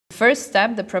First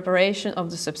step, the preparation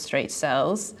of the substrate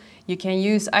cells. You can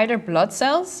use either blood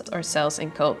cells or cells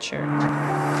in culture.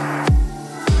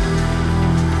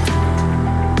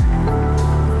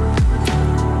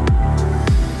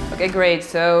 Okay, great.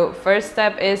 So first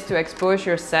step is to expose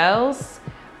your cells.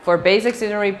 For base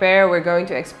excision repair, we're going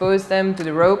to expose them to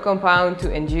the Rho compound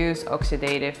to induce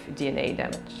oxidative DNA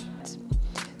damage.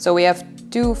 So we have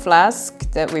two flasks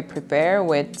that we prepare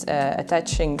with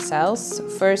attaching cells.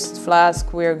 First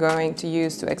flask we're going to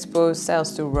use to expose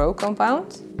cells to Rho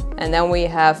compound. And then we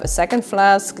have a second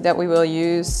flask that we will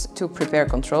use to prepare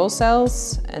control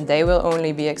cells, and they will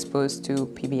only be exposed to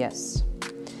PBS.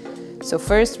 So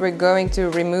first we're going to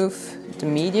remove the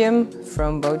medium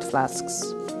from both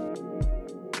flasks.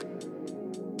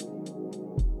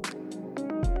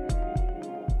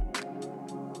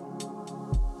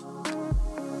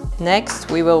 Next,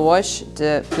 we will wash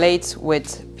the plates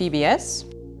with PBS.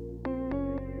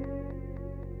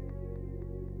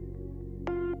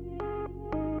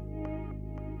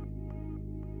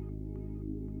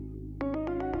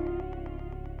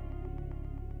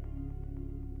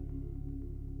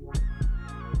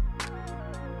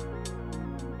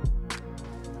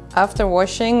 After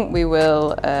washing, we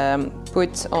will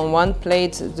put on one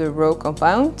plate the Rho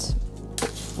compound.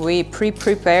 We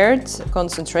pre-prepared a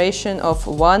concentration of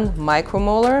 1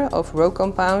 micromolar of Rho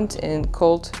compound in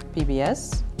cold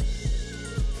PBS.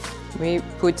 We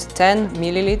put 10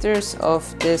 milliliters of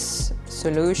this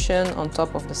solution on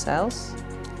top of the cells.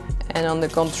 And on the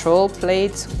control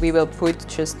plate, we will put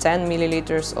just 10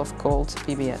 milliliters of cold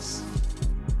PBS.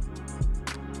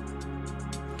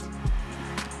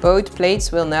 Both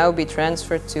plates will now be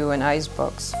transferred to an ice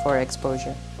box for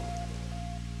exposure.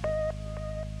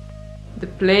 The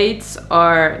plates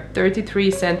are 33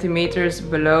 centimeters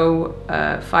below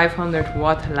a 500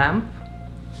 watt lamp,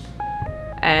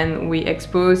 and we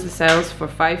expose the cells for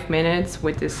 5 minutes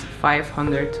with this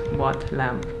 500 watt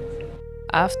lamp.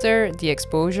 After the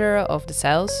exposure of the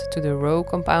cells to the Rho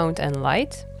compound and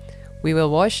light, we will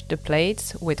wash the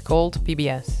plates with cold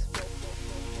PBS.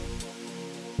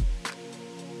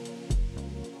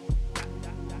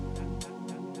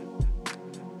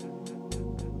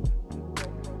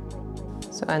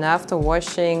 And after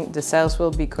washing, the cells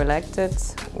will be collected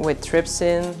with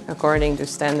trypsin according to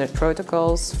standard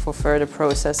protocols for further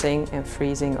processing and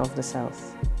freezing of the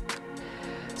cells.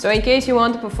 So in case you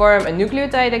want to perform a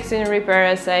nucleotide excision repair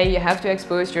assay, you have to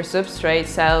expose your substrate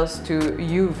cells to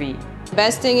UV. The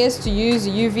best thing is to use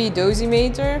a UV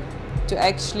dosimeter to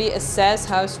actually assess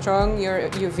how strong your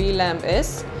UV lamp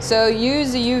is. So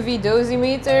use a UV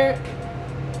dosimeter,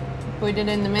 put it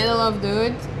in the middle of the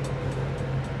hood,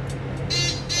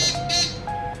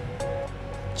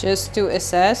 just to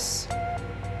assess.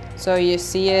 So you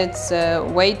see it's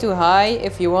way too high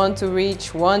if you want to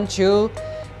reach 1 joule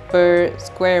per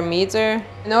square meter.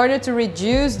 In order to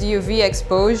reduce the UV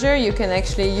exposure, you can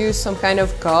actually use some kind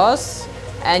of gauze,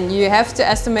 and you have to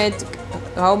estimate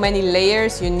how many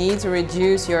layers you need to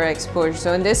reduce your exposure.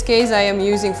 So in this case, I am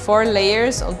using 4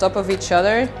 layers on top of each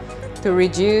other to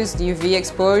reduce the UV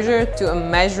exposure to a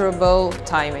measurable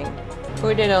timing.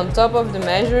 Put it on top of the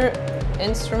measure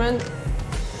instrument.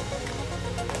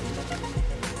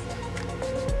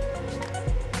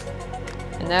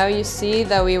 And now you see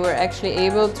that we were actually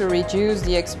able to reduce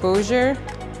the exposure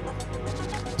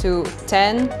to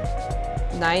 10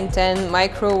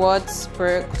 microwatts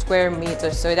per square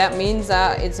meter. So that means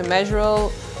that it's a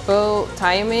measurable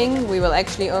timing. We will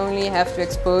actually only have to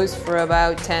expose for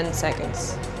about 10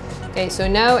 seconds. Okay, so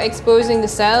now exposing the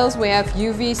cells, we have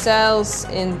UV cells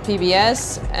in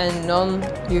PBS and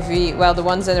non-UV, well, the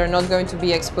ones that are not going to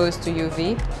be exposed to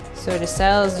UV. So the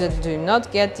cells that do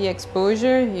not get the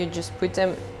exposure, you just put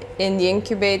them in the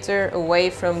incubator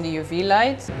away from the UV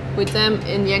light. Put them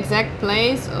in the exact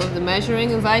place of the measuring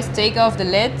device. Take off the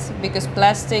lid because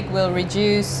plastic will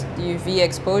reduce the UV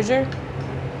exposure.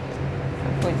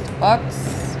 Put the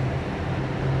box.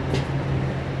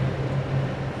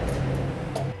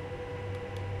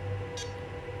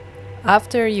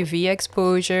 After UV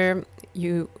exposure,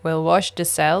 you will wash the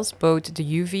cells, both the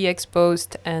UV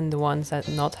exposed and the ones that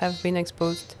not have been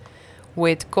exposed,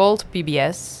 with cold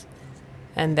PBS,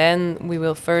 and then we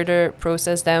will further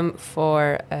process them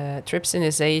for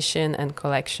trypsinization and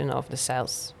collection of the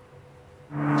cells.